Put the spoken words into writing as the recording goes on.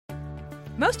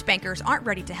Most bankers aren't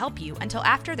ready to help you until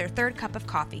after their third cup of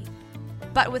coffee.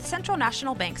 But with Central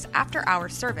National Bank's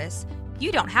after-hours service,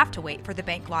 you don't have to wait for the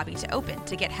bank lobby to open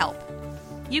to get help.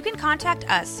 You can contact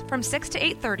us from 6 to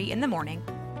 8:30 in the morning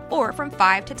or from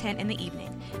 5 to 10 in the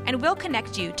evening, and we'll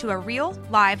connect you to a real,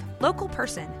 live, local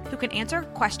person who can answer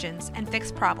questions and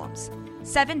fix problems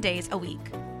 7 days a week.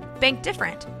 Bank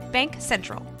different. Bank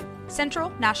Central. Central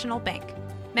National Bank.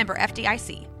 Member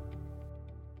FDIC.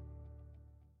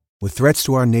 With threats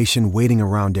to our nation waiting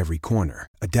around every corner,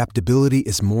 adaptability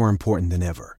is more important than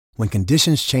ever. When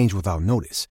conditions change without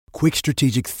notice, quick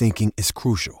strategic thinking is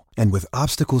crucial. And with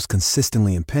obstacles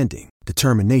consistently impending,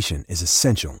 determination is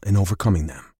essential in overcoming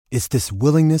them. It's this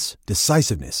willingness,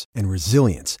 decisiveness, and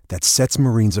resilience that sets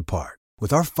Marines apart.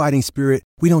 With our fighting spirit,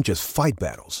 we don't just fight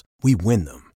battles, we win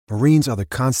them. Marines are the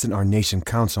constant our nation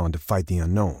counts on to fight the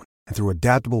unknown. And through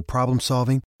adaptable problem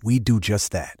solving, we do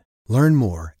just that. Learn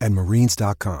more at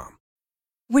marines.com.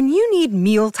 When you need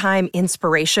mealtime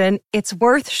inspiration, it's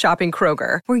worth shopping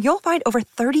Kroger, where you'll find over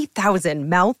 30,000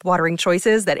 mouth-watering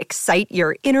choices that excite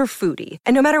your inner foodie.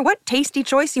 And no matter what tasty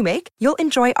choice you make, you'll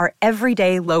enjoy our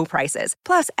everyday low prices,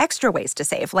 plus extra ways to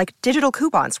save, like digital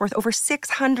coupons worth over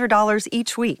 $600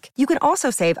 each week. You can also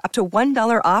save up to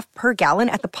 $1 off per gallon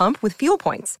at the pump with fuel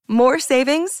points. More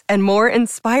savings and more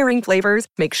inspiring flavors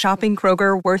make shopping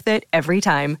Kroger worth it every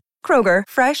time. Kroger,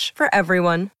 fresh for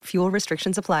everyone. Fuel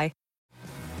restrictions apply.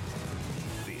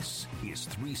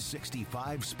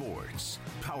 365 Sports,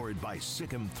 powered by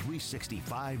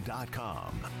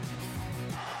SicEm365.com.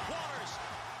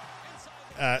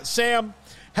 Sam,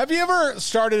 have you ever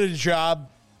started a job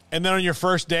and then on your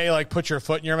first day, like, put your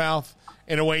foot in your mouth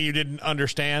in a way you didn't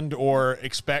understand or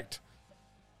expect?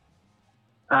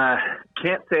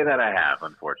 Can't say that I have,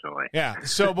 unfortunately. Yeah.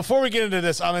 So before we get into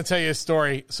this, I'm going to tell you a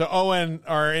story. So Owen,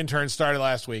 our intern, started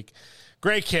last week.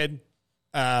 Great kid.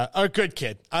 A good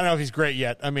kid. I don't know if he's great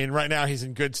yet. I mean, right now he's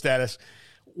in good status.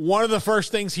 One of the first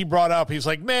things he brought up, he was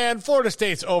like, man, Florida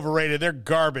State's overrated. They're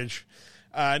garbage.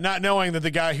 Not knowing that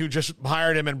the guy who just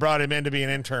hired him and brought him in to be an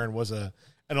intern was an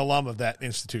alum of that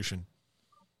institution.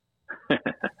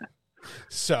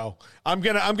 So I'm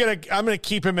gonna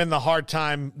keep him in the hard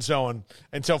time zone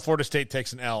until Florida State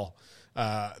takes an L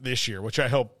this year, which I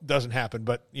hope doesn't happen,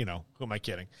 but who am I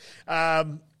kidding?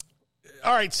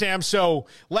 All right, Sam, so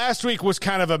last week was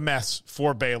kind of a mess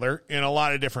for Baylor in a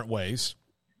lot of different ways.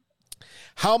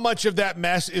 How much of that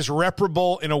mess is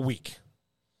reparable in a week?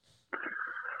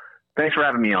 Thanks for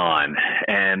having me on.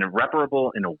 And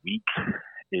reparable in a week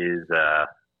is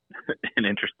an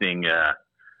interesting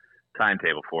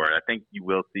timetable for it. I think you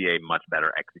will see a much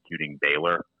better executing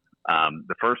Baylor.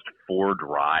 The first 4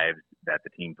 drives that the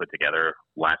team put together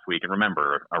last week, and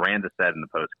remember, Aranda said in the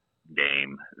post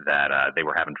game that they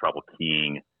were having trouble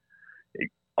keying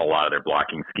a lot of their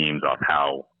blocking schemes off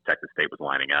how Texas State was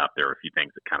lining up. There were a few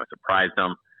things that kind of surprised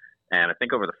them. And I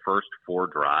think over the first 4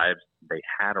 drives, they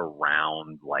had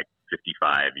around like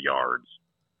 55 yards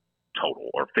total,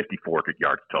 or 54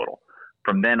 yards total.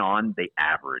 From then on, they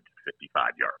averaged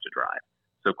 55 yards a drive.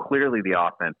 So clearly the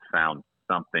offense found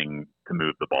something to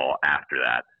move the ball after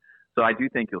that. So I do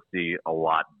think you'll see a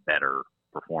lot better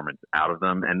performance out of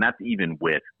them, and that's even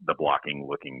with the blocking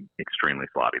looking extremely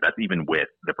sloppy. That's even with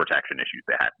the protection issues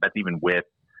they had. That's even with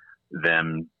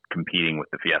them competing with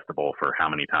the Fiesta Bowl for how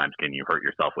many times can you hurt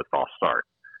yourself with false starts.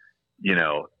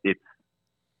 It's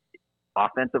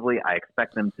offensively, I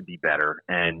expect them to be better,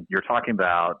 and you're talking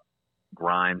about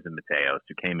Grimes and Mateos,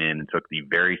 who came in and took the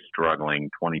very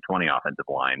struggling 2020 offensive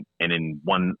line and in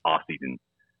one offseason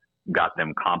got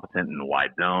them competent in the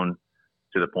wide zone,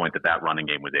 to the point that running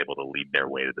game was able to lead their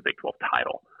way to the Big 12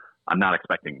 title. I'm not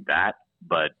expecting that,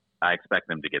 but I expect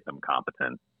them to get them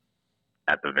competent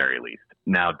at the very least.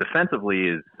 Now, defensively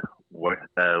is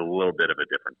a little bit of a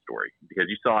different story, because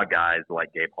you saw guys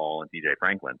like Gabe Hall and TJ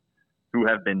Franklin who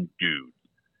have been dudes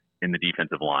in the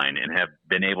defensive line and have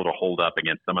been able to hold up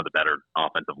against some of the better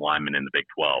offensive linemen in the Big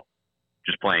 12,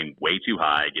 just playing way too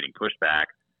high, getting pushed back.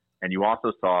 And you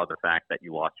also saw the fact that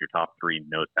you lost your top 3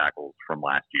 nose tackles from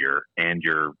last year and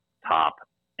your top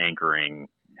anchoring,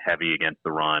 heavy against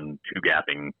the run,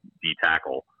 2-gapping D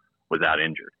tackle was out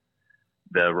injured.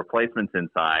 The replacements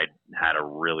inside had a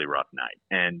really rough night.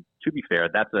 And to be fair,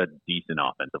 that's a decent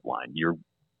offensive line. You're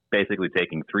basically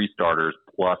taking 3 starters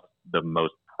plus the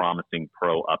most promising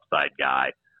pro upside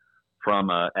guy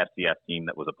from a FCS team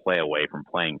that was a play away from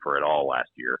playing for it all last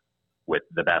year with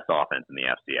the best offense in the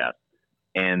FCS.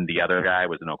 And the other guy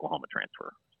was an Oklahoma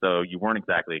transfer. So you weren't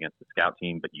exactly against the scout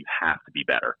team, but you have to be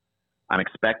better. I'm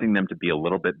expecting them to be a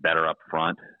little bit better up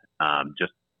front,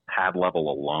 just pad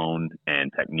level alone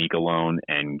and technique alone,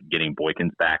 and getting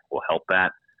Boykins back will help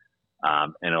that.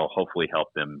 and it'll hopefully help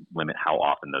them limit how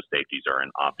often those safeties are in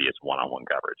obvious one-on-one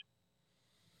coverage.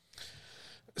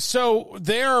 So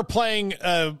they're playing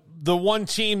the one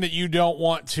team that you don't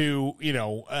want to,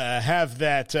 have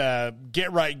that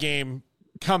get-right game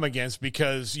come against,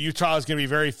 because Utah is going to be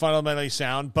very fundamentally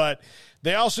sound, but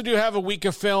they also do have a week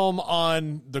of film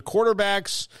on the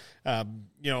quarterbacks. I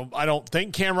don't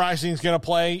think Cam Rising is going to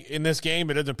play in this game.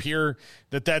 It doesn't appear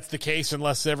that that's the case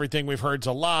unless everything we've heard is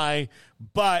a lie.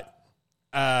 But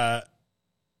how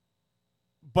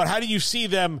do you see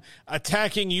them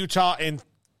attacking Utah and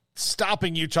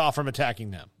stopping Utah from attacking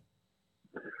them?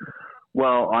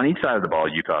 Well, on each side of the ball,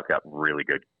 Utah's got really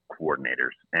good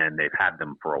coordinators, and they've had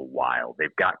them for a while.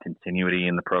 They've got continuity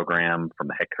in the program from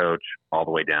the head coach all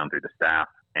the way down through the staff,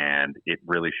 and it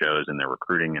really shows in their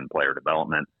recruiting and player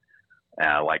development.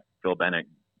 Like Phil Bennett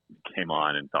came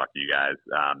on and talked to you guys.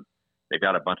 They've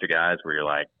got a bunch of guys where you're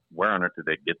like, where on earth did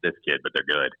they get this kid? But they're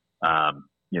good.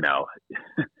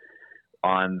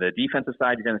 On the defensive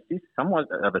side, you're going to see somewhat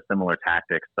of a similar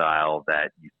tactic style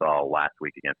that you saw last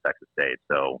week against Texas State.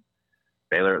 So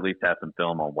Baylor at least has some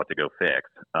film on what to go fix,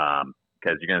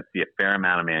 because you're going to see a fair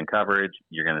amount of man coverage.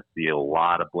 You're going to see a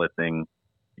lot of blitzing.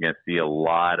 You're going to see a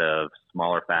lot of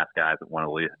smaller, fast guys that want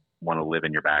to live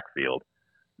in your backfield.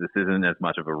 This isn't as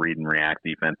much of a read and react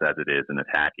defense as it is an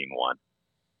attacking one.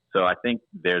 So I think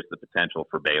there's the potential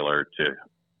for Baylor to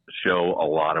show a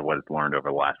lot of what it's learned over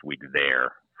the last week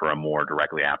there for a more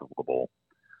directly applicable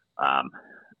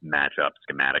matchup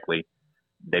schematically.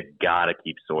 They've got to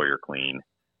keep Sawyer clean,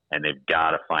 and they've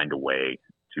got to find a way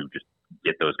to just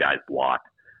get those guys blocked.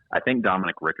 I think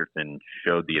Dominic Richardson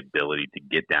showed the ability to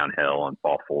get downhill and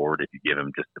fall forward if you give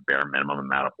him just the bare minimum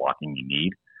amount of blocking you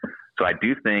need. So I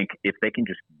do think if they can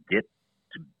just get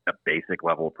to a basic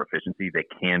level of proficiency, they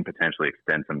can potentially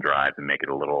extend some drives and make it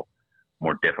a little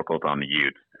more difficult on the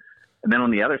Utes. And then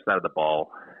on the other side of the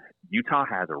ball, Utah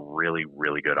has a really,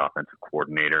 really good offensive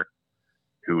coordinator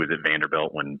who was at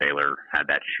Vanderbilt when Baylor had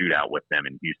that shootout with them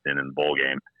in Houston in the bowl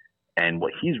game. And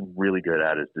what he's really good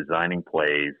at is designing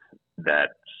plays that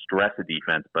stress the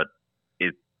defense, but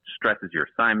it stresses your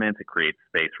assignments. It creates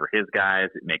space for his guys.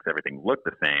 It makes everything look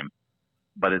the same.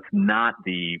 But it's not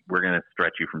we're going to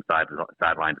stretch you from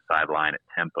sideline to sideline at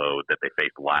tempo that they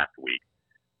faced last week.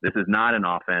 This is not an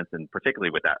offense, and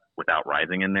particularly without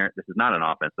Rising in there, this is not an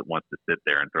offense that wants to sit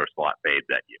there and throw slot fades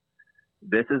at you.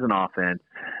 This is an offense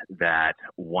that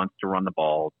wants to run the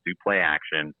ball, do play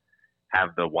action, have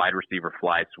the wide receiver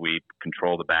fly sweep,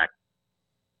 control the back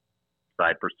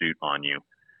side pursuit on you.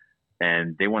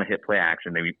 And they want to hit play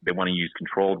action. They want to use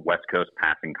controlled West Coast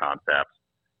passing concepts.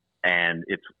 And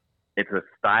it's a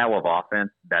style of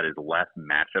offense that is less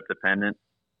matchup dependent,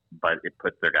 but it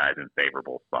puts their guys in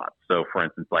favorable spots. So, for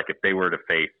instance, like if they were to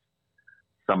face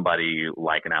somebody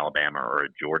like an Alabama or a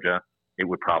Georgia, it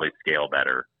would probably scale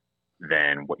better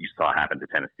than what you saw happen to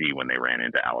Tennessee when they ran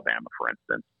into Alabama, for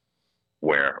instance,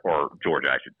 or Georgia,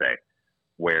 I should say,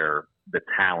 where the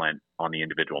talent on the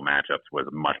individual matchups was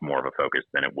much more of a focus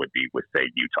than it would be with, say,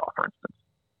 Utah, for instance.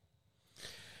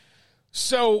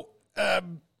 So,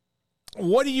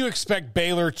 what do you expect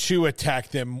Baylor to attack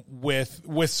them with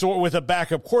a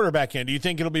backup quarterback in? Do you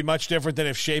think it'll be much different than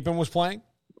if Shapen was playing?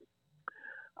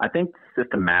 I think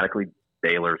systematically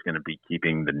Baylor's going to be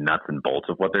keeping the nuts and bolts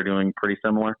of what they're doing pretty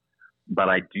similar. But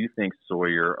I do think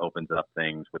Sawyer opens up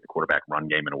things with the quarterback run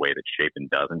game in a way that Shapen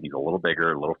doesn't. He's a little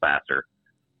bigger, a little faster.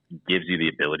 He gives you the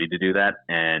ability to do that.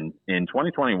 And in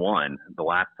 2021, the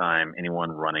last time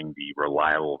anyone running the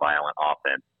reliable, violent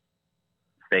offense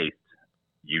faced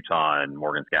Utah and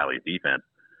Morgan Scalley's defense,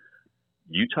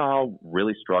 Utah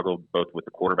really struggled both with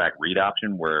the quarterback read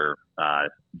option, where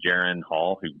Jaron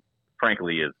Hall, who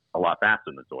frankly is a lot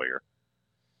faster than Sawyer,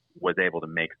 was able to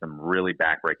make some really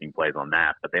backbreaking plays on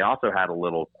that. But they also had a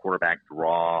little quarterback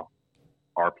draw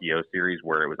RPO series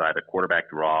where it was either quarterback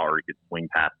draw or he could swing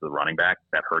past the running back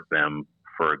that hurt them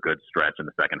for a good stretch in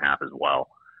the second half as well.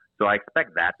 So I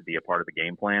expect that to be a part of the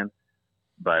game plan.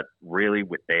 But really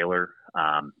with Baylor,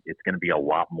 it's going to be a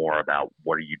lot more about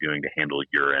what are you doing to handle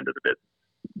your end of the business,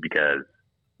 because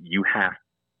you have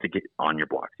to get on your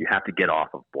blocks. You have to get off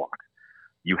of blocks.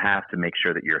 You have to make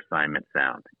sure that your assignment's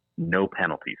sound. No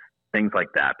penalties, things like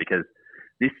that, because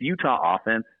this Utah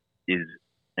offense is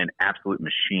an absolute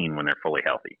machine when they're fully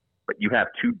healthy. But you have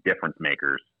two difference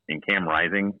makers in Cam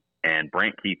Rising and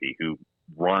Brant Keithy, who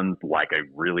runs like a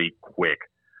really quick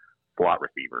slot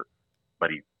receiver,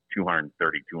 but he's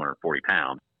 230, 240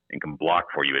 pounds and can block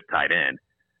for you at tight end.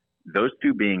 Those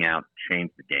two being out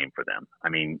changed the game for them. I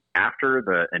mean, after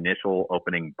the initial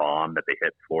opening bomb that they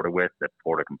hit Florida with, that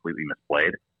Florida completely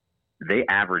misplayed, they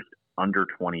averaged under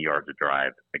 20 yards a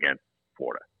drive against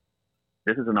Florida.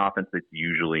 this is an offense that's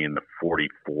usually in the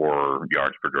 44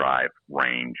 yards per drive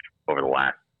range over the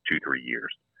last 2-3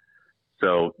 years.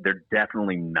 So they're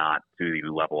definitely not to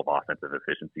the level of offensive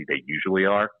efficiency they usually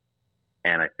are.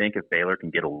 And I think if Baylor can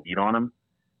get a lead on them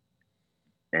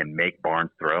and make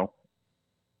Barnes throw,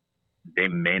 they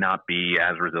may not be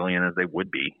as resilient as they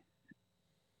would be.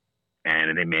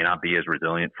 And they may not be as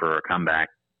resilient for a comeback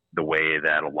the way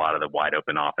that a lot of the wide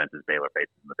open offenses Baylor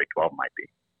faces in the Big 12 might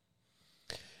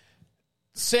be.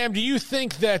 Sam, do you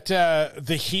think that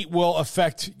the heat will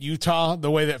affect Utah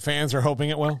the way that fans are hoping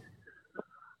it will?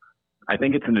 I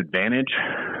think it's an advantage,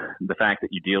 the fact that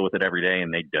you deal with it every day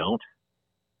and they don't.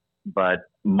 But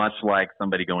much like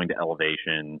somebody going to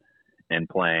elevation and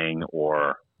playing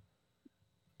or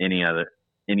any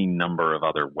number of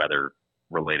other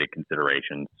weather-related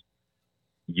considerations,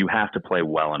 you have to play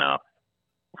well enough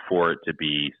for it to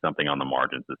be something on the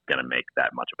margins that's going to make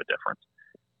that much of a difference.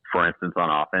 For instance, on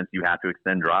offense, you have to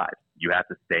extend drives. You have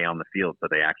to stay on the field so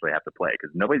they actually have to play,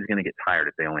 because nobody's going to get tired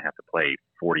if they only have to play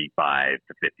 45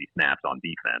 to 50 snaps on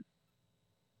defense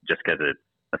just because it's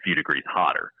a few degrees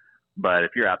hotter. But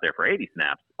if you're out there for 80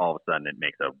 snaps, all of a sudden it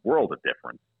makes a world of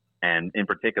difference. And in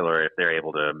particular, if they're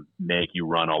able to make you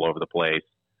run all over the place,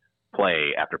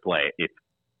 play after play,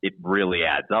 it really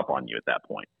adds up on you at that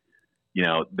point. You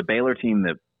know, the Baylor team,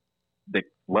 the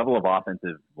level of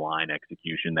offensive line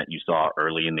execution that you saw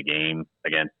early in the game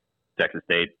against Texas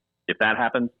State, if that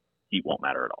happens, heat won't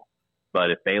matter at all.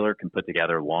 But if Baylor can put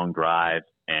together long drives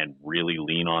and really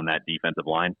lean on that defensive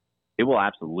line, it will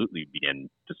absolutely begin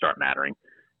to start mattering.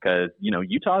 Because, you know,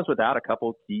 Utah's without a couple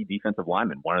of key defensive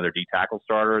linemen. One of their D tackle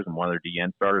starters and one of their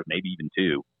DN starters, maybe even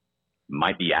two,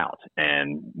 might be out.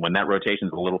 And when that rotation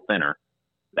is a little thinner,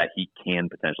 that heat can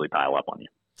potentially pile up on you.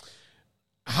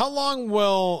 How long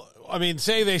will, I mean,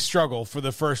 say they struggle for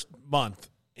the first month.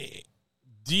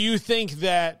 Do you think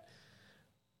that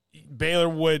Baylor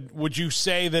would you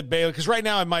say that Baylor, because right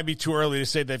now it might be too early to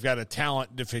say they've got a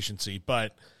talent deficiency,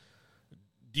 but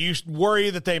do you worry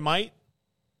that they might?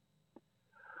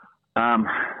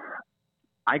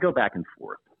 I go back and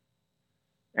forth,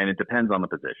 and it depends on the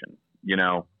position. You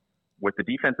know, with the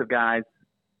defensive guys,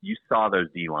 you saw those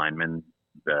D linemen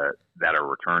that are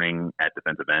returning at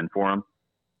defensive end for them.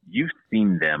 You've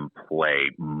seen them play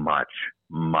much,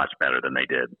 much better than they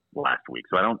did last week.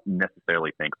 So I don't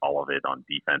necessarily think all of it on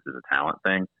defense is a talent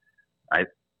thing.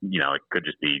 It could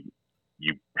just be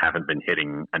you haven't been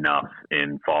hitting enough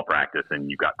in fall practice and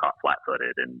you got caught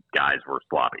flat-footed and guys were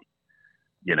sloppy,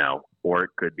 you know, or it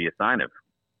could be a sign of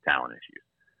talent issues.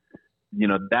 You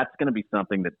know, that's going to be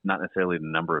something that's not necessarily the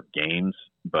number of games,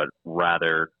 but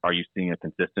rather, are you seeing a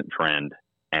consistent trend?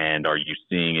 And are you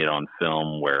seeing it on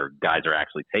film where guys are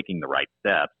actually taking the right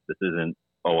steps? This isn't,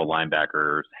 a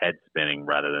linebacker's head spinning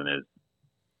rather than his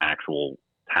actual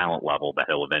talent level that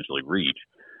he'll eventually reach.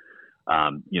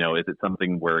 Is it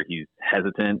something where he's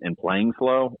hesitant and playing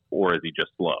slow, or is he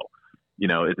just slow? You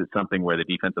know, is it something where the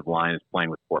defensive line is playing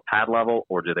with poor pad level,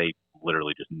 or do they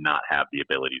literally just not have the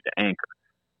ability to anchor?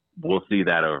 We'll see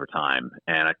that over time.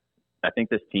 And I think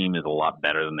this team is a lot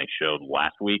better than they showed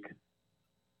last week.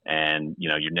 And, you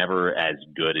know, you're never as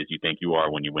good as you think you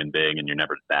are when you win big, and you're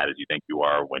never as bad as you think you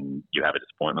are when you have a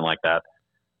disappointment like that.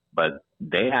 But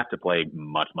they have to play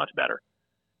much, much better.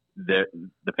 The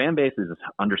fan base is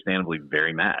understandably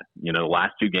very mad. You know, the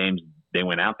last two games they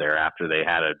went out there after they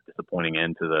had a disappointing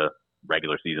end to the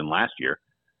regular season last year.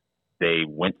 They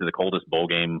went to the coldest bowl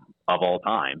game of all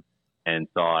time and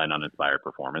saw an uninspired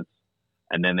performance.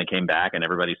 And then they came back and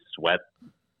everybody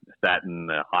sat in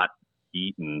the hot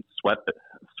heat and sweat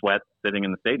sitting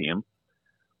in the stadium,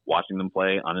 watching them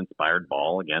play uninspired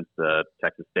ball against the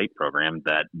Texas State program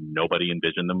that nobody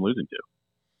envisioned them losing to.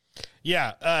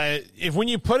 Yeah, if when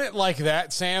you put it like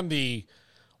that, Sam, the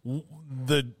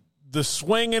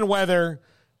swing in weather,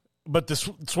 but the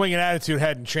swing in attitude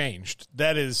hadn't changed.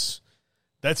 That is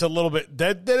a little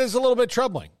bit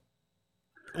troubling.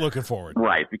 Looking forward,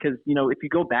 right? Because you know, if you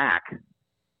go back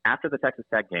after the Texas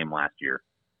Tech game last year,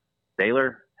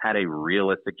 Baylor had a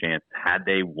realistic chance, had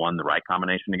they won the right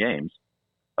combination of games,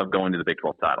 of going to the Big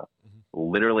 12 title.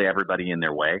 Mm-hmm. Literally everybody in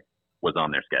their way was on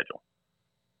their schedule.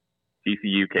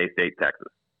 TCU, K-State,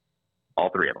 Texas. All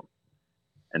three of them.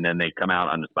 And then they come out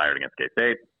uninspired against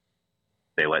K-State.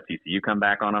 They let TCU come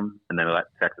back on them, and then they let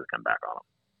Texas come back on them.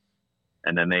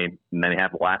 And then they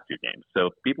have the last two games. So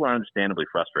people are understandably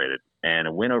frustrated, and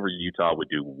a win over Utah would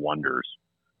do wonders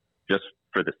just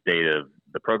for the state of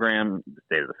the program, the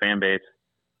state of the fan base.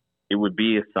 It would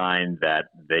be a sign that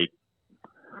they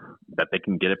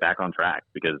can get it back on track,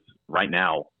 because right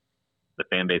now the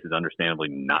fan base is understandably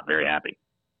not very happy.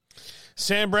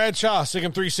 Sam Bradshaw,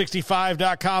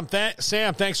 SicEm365.com.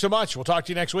 Sam, thanks so much. We'll talk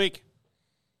to you next week.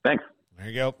 Thanks. There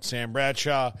you go, Sam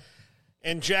Bradshaw.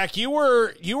 And Jack, you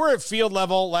were at field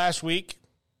level last week.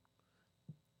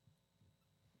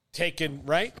 Taken,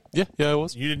 right? Yeah, I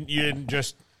was. You didn't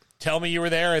just tell me you were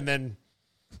there and then,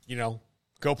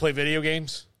 go play video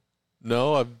games?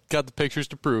 No, I've got the pictures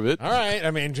to prove it. All right.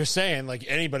 I mean, just saying, like,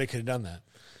 anybody could have done that.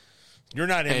 You're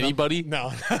not in anybody?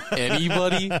 No.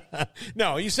 Anybody?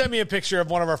 No, you sent me a picture of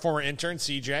one of our former interns,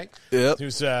 CJ, yep.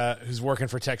 who's working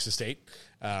for Texas State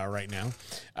right now.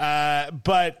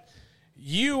 But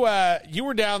you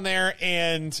were down there,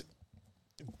 and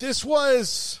this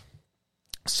was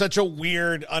such a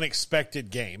weird, unexpected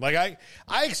game. Like,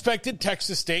 I expected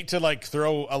Texas State to, like,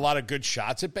 throw a lot of good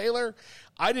shots at Baylor.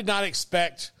 I did not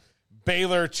expect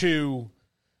Baylor to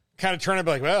kind of turn and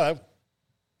be like, well,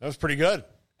 that was pretty good,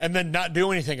 and then not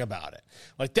do anything about it.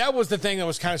 Like, that was the thing that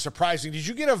was kind of surprising. Did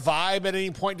you get a vibe at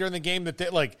any point during the game that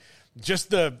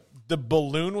just the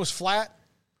balloon was flat?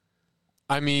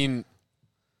 I mean,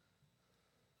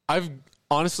 I've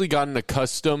honestly gotten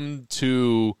accustomed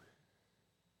to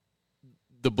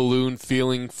the balloon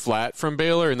feeling flat from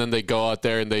Baylor, and then they go out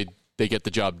there and they get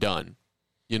the job done.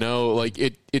 Like,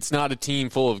 it's not a team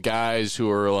full of guys who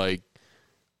are, like,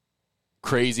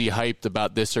 crazy hyped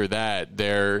about this or that.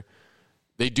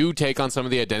 They do take on some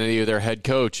of the identity of their head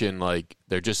coach, and, like,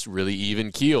 they're just really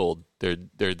even-keeled.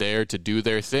 They're there to do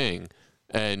their thing.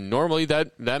 And normally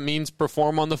that means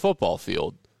perform on the football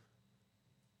field.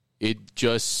 It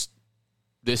just,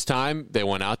 this time, they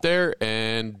went out there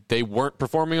and they weren't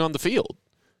performing on the field.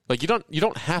 Like, you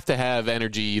don't have to have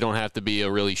energy. You don't have to be a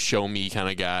really show-me kind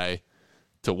of guy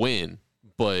to win,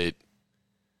 but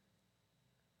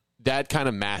that kind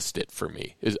of masked it for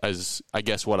me, as I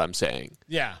guess what I'm saying.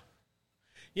 Yeah,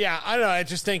 I don't know. I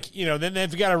just think, then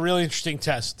they've got a really interesting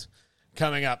test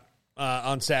coming up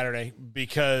on Saturday,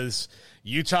 because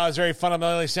Utah is very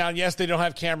fundamentally sound. Yes, they don't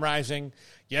have Cam Rising.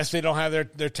 Yes, they don't have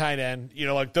their tight end.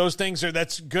 Like, those things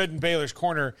that's good in Baylor's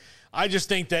corner. I just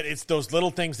think that it's those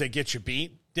little things that get you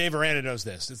beat. Dave Aranda knows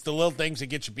this. It's the little things that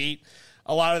get you beat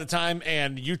a lot of the time,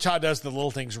 and Utah does the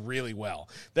little things really well.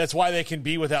 That's why they can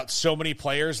be without so many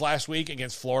players last week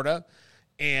against Florida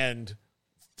and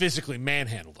physically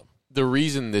manhandle them. The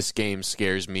reason this game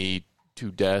scares me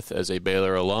to death as a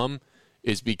Baylor alum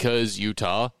is because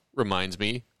Utah reminds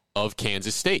me of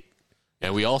Kansas State.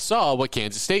 And we all saw what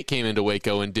Kansas State came into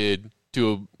Waco and did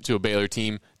to a Baylor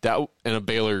team and a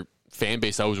Baylor fan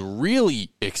base that was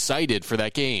really excited for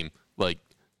that game. Like,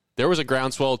 there was a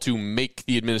groundswell to make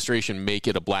the administration make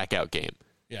it a blackout game.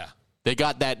 Yeah. They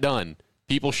got that done.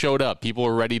 People showed up. People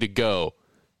were ready to go.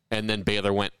 And then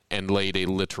Baylor went and laid a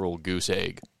literal goose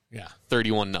egg. Yeah.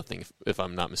 31-0, if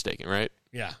I'm not mistaken, right?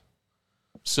 Yeah.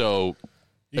 So,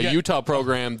 Utah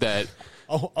program that...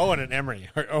 Owen and Emery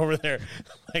are over there,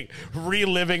 like,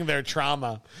 reliving their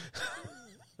trauma.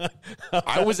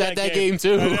 I was at that game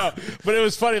too. I know. But it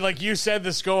was funny. Like, you said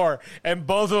the score, and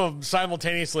both of them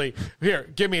simultaneously. Here,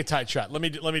 give me a tight shot. Let me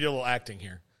do a little acting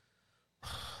here.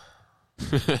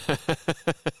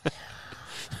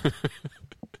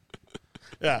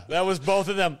 Yeah, that was both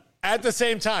of them at the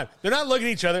same time. They're not looking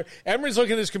at each other. Emery's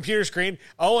looking at his computer screen.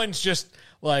 Owen's just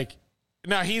like,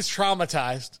 now he's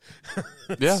traumatized.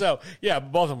 Yeah. So yeah,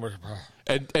 both of them were.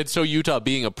 And so Utah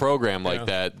being a program like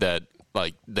that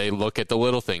like, they look at the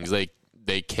little things.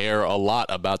 They care a lot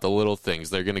about the little things.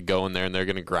 They're going to go in there and they're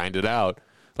going to grind it out.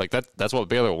 Like, that's what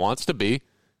Baylor wants to be.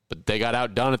 But they got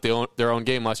outdone at their own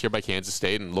game last year by Kansas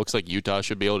State, and it looks like Utah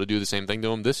should be able to do the same thing to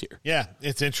them this year. Yeah,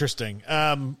 it's interesting.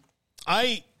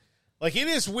 It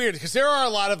is weird because there are a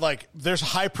lot of, like, there's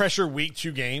high pressure week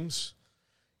 2 games.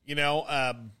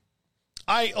 I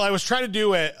was trying to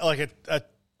do a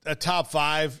top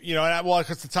 5,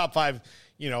 because the top 5,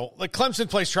 like Clemson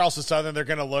plays Charleston Southern, they're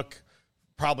going to look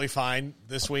probably fine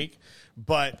this week.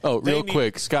 But real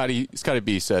quick, Scotty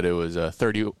B said it was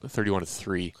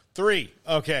 31-3. 3,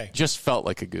 okay. Just felt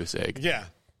like a goose egg. Yeah.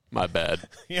 My bad.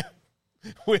 Yeah.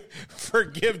 We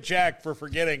forgive Jack for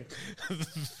forgetting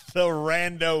the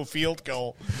rando field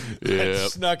goal that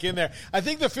snuck in there. I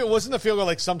think wasn't the field goal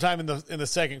like sometime in the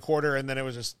second quarter, and then it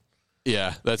was just.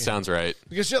 Yeah, that sounds right.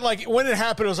 Because like when it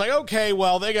happened, it was like, okay,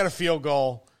 well, they got a field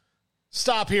goal.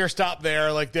 Stop here, stop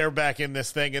there. Like, they're back in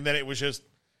this thing, and then it was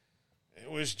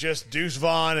just Deuce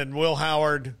Vaughn and Will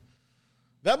Howard.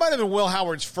 That might have been Will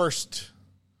Howard's first.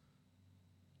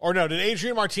 Or no, did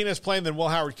Adrian Martinez play and then Will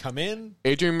Howard come in?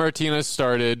 Adrian Martinez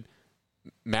started.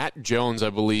 Matt Jones, I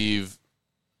believe,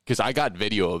 because I got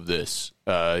video of this.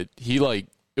 It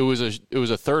was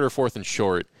a third or fourth and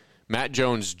short. Matt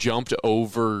Jones jumped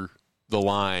over the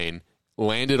line,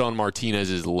 landed on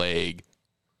Martinez's leg,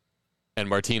 and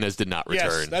Martinez did not return.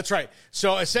 Yes, that's right.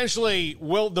 So essentially,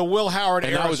 the Will Howard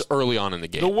era. And that was early on in the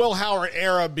game. The Will Howard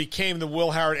era became the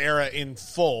Will Howard era in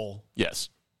full. Yes.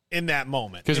 In that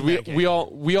moment. Because we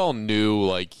all knew,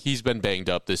 like, he's been banged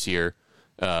up this year.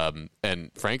 And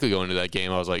frankly, going into that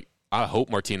game, I was like, I hope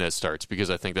Martinez starts because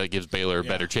I think that gives Baylor a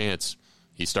better chance.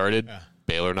 He started. Yeah.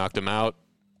 Baylor knocked him out.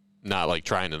 Not like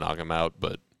trying to knock him out,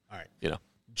 but, all right. You know.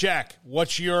 Jack,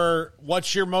 what's your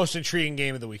most intriguing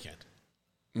game of the weekend?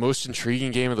 Most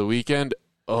intriguing game of the weekend?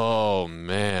 Oh,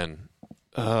 man.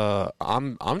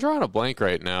 I'm drawing a blank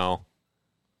right now,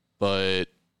 but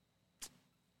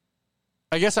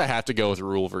I guess I have to go with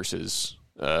Rule versus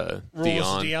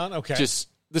Dion. Okay. Just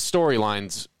the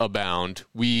storylines abound.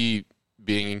 We,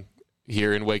 being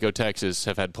here in Waco, Texas,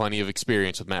 have had plenty of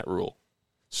experience with Matt Rule.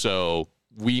 So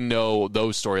we know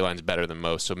those storylines better than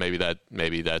most. So maybe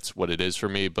that's what it is for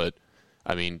me. But,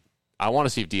 I mean, I want to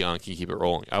see if Dion can keep it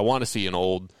rolling. I want to see an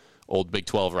old Big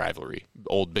 12 rivalry,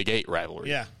 old Big 8 rivalry.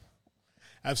 Yeah,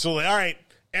 absolutely. All right,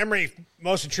 Emory,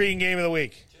 most intriguing game of the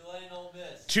week.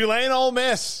 Tulane Ole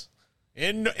Miss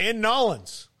in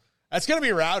Nolans. That's going to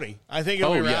be rowdy. I think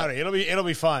it'll be rowdy. It'll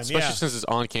be fun. Especially since it's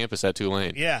on campus at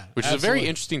Tulane. Yeah, which is a very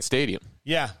interesting stadium.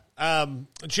 Yeah.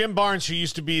 Jim Barnes, who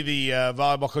used to be the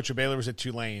volleyball coach of Baylor, was at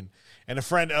Tulane, and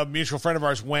a mutual friend of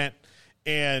ours went,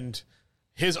 and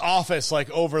his office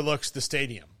overlooks the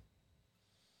stadium.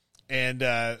 And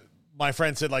my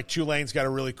friend said Tulane's got a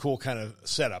really cool kind of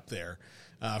setup there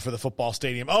for the football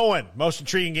stadium. Owen, most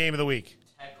intriguing game of the week.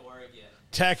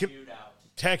 Tech and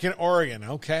Oregon.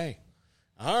 Okay.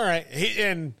 All right.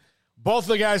 And both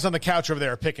the guys on the couch over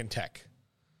there are picking Tech.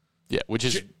 Yeah, which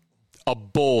is a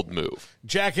bold move.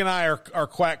 Jack and I are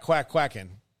quacking.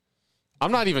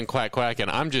 I'm not even quacking.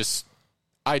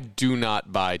 I do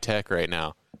not buy Tech right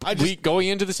now. Going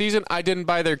into the season, I didn't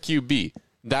buy their QB.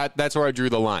 That's where I drew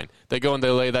the line. They go and they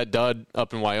lay that dud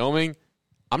up in Wyoming.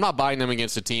 I'm not buying them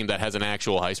against a team that has an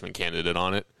actual Heisman candidate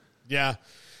on it. Yeah.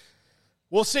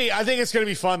 We'll see. I think it's going to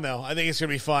be fun, though. I think it's going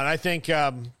to be fun. I think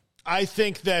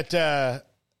that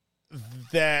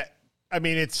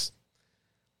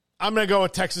I'm going to go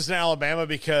with Texas and Alabama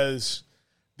because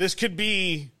this could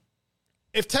be,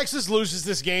 if Texas loses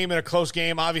this game in a close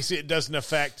game, obviously it doesn't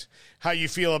affect how you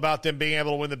feel about them being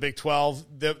able to win the Big 12.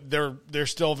 They're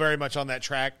still very much on that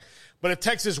track. But if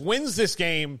Texas wins this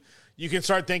game, you can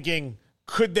start thinking,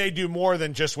 could they do more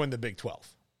than just win the Big 12?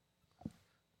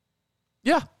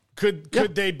 Yeah.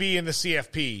 Could they be in the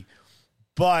CFP?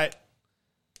 But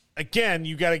again,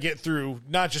 you got to get through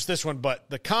not just this one, but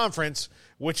the conference,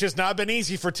 which has not been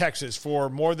easy for Texas for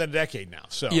more than a decade now.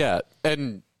 So yeah,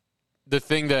 and the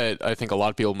thing that I think a lot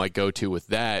of people might go to with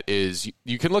that is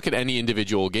you can look at any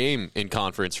individual game in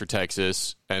conference for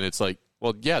Texas, and it's like,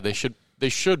 well, yeah, they should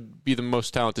be the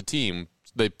most talented team.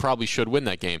 They probably should win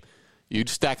that game. You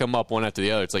stack them up one after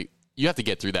the other. It's like you have to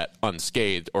get through that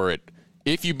unscathed, or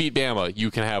if you beat Bama,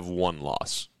 you can have one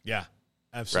loss. Yeah,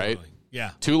 absolutely. Right? Yeah.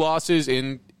 2 losses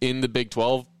in the Big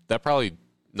 12, that probably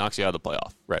knocks you out of the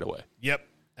playoff right away. Yep,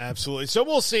 absolutely. So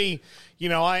we'll see. You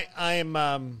know, I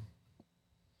don't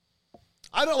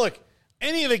look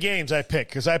any of the games I pick,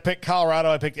 because I picked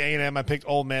Colorado, I picked A&M, I picked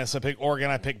Ole Miss, I picked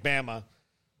Oregon, I picked Bama.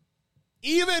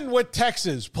 Even with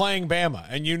Texas playing Bama,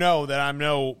 and you know that I'm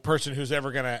no person who's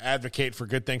ever going to advocate for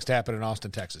good things to happen in Austin,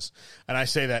 Texas, and I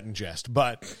say that in jest.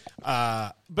 But no,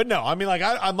 I mean,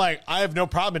 I have no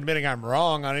problem admitting I'm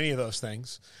wrong on any of those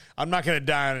things. I'm not going to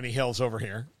die on any hills over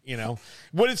here. You know,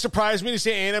 would it surprise me to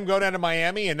see A&M go down to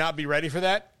Miami and not be ready for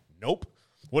that? Nope.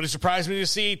 Would it surprise me to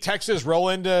see Texas roll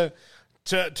into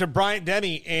to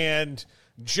Bryant-Denny and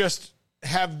just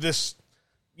have this,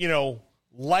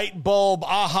 light bulb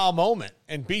aha moment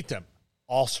and beat them?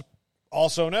 Also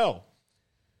no.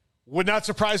 Would not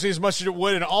surprise me as much as it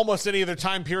would in almost any other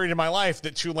time period in my life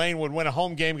that Tulane would win a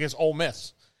home game against Ole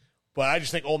Miss. But I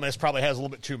just think Ole Miss probably has a little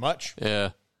bit too much. Yeah.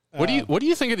 What do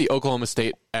you think of the Oklahoma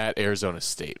State at Arizona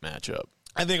State matchup?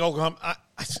 I think Oklahoma,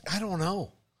 I don't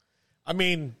know. I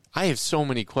mean, I have so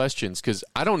many questions because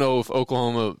I don't know if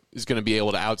Oklahoma is going to be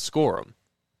able to outscore them.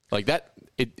 Like that,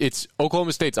 it's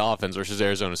Oklahoma State's offense versus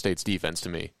Arizona State's defense to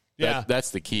me. Yeah.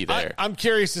 That's the key there. I'm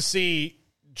curious to see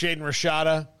Jaden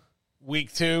Rashada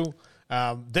week 2.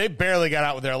 They barely got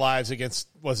out with their lives against,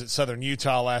 was it Southern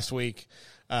Utah last week?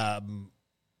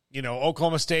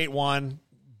 Oklahoma State won,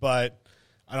 but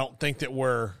I don't think that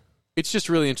it's just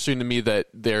really interesting to me that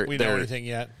we know anything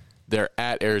yet. They're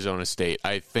at Arizona State.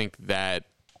 I think that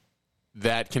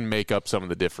can make up some of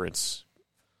the difference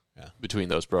between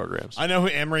those programs. I know who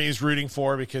Emory is rooting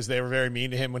for because they were very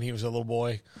mean to him when he was a little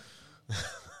boy.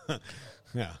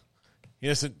 Yeah.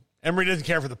 Emory doesn't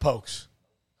care for the Pokes.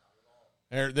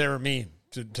 They were mean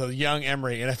to young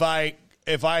Emery. And if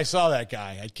I saw that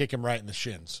guy, I'd kick him right in the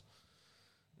shins.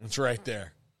 It's right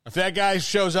there. If that guy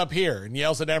shows up here and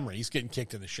yells at Emery, he's getting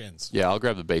kicked in the shins. Yeah, I'll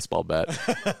grab the baseball bat.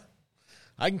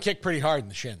 I can kick pretty hard in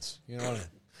the shins. You know what I mean?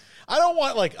 I don't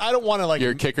want to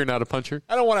You're a kicker, not a puncher?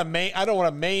 I don't want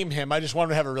to maim him. I just want him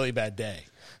to have a really bad day.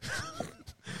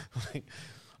 like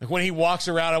when he walks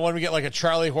around, I want him to get like a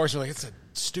Charlie horse. Like, it's a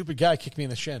stupid guy kicked me in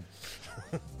the shin.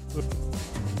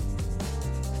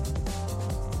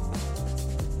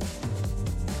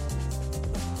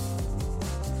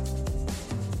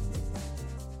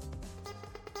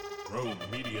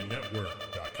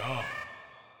 RogueMediaNetwork.com.